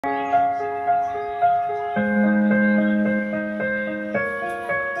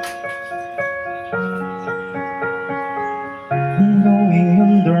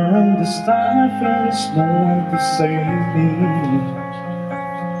this time I feel there's no one to save me.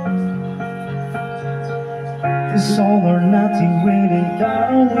 This all or nothing really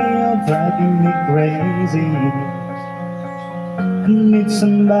got a way of driving me crazy. I need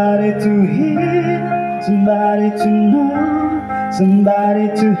somebody to hear, somebody to know, somebody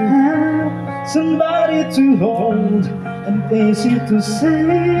to have, somebody to hold. And it's easy to say,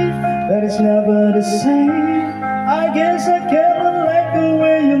 but it's never the same. I guess I kinda like the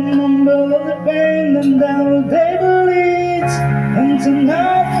way you mumble the pain, and now the day bleeds into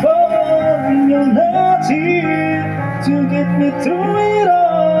nightfall, and you're not here to get me through it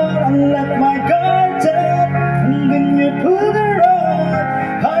all. I let my guard down, and then you pulled the rug.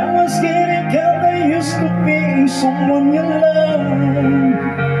 I was getting kinda used to being someone you love.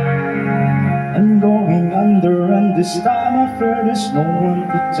 I'm going under, and this time I fear there's no one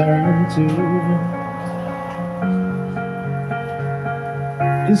to turn to.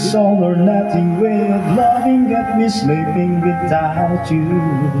 This all or nothing way of loving got me sleeping without you.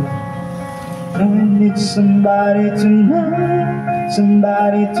 Now I need somebody to know,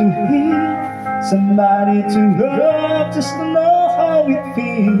 somebody to hear, somebody to love, just to know how it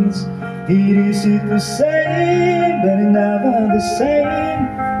feels. It is easy to say, but it's never the same.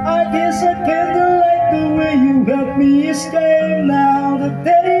 I guess I kinda like the way you help me escape. Now the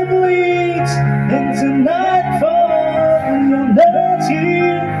day bleeds into nightfall, and you're not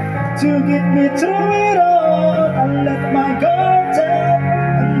here to get me through it all. I let my guard down,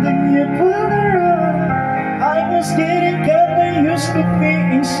 and then you pulled the rug. I was getting kinda used to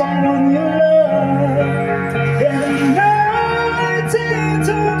being someone you love. And I tend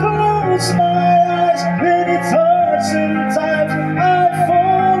to close my eyes when it hurts. Sometimes I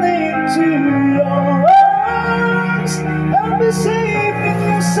fall into your arms. I'll be safe in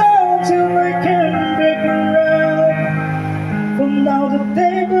your sound till I can break around. For now the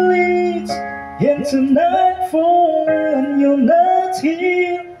day bleeds into nightfall, and you're not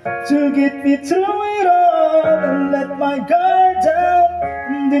here to get me through it all. And let my guard down,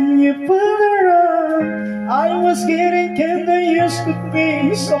 and then you pull the rug. I was getting kinda used to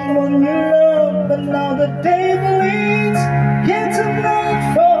being someone you love, but now the day bleeds into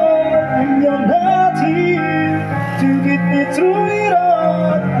nightfall, and you're not here to get me through it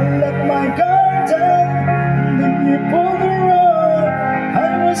all. I let my guard down, and then you pull the rug.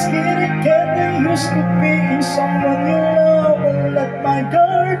 I was getting kinda used to being someone you love. I let my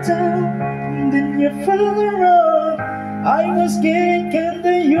guard down, and then you pull the rug. I was getting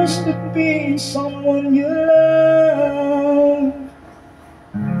kinda used to being someone you love.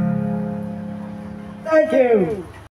 Thank you.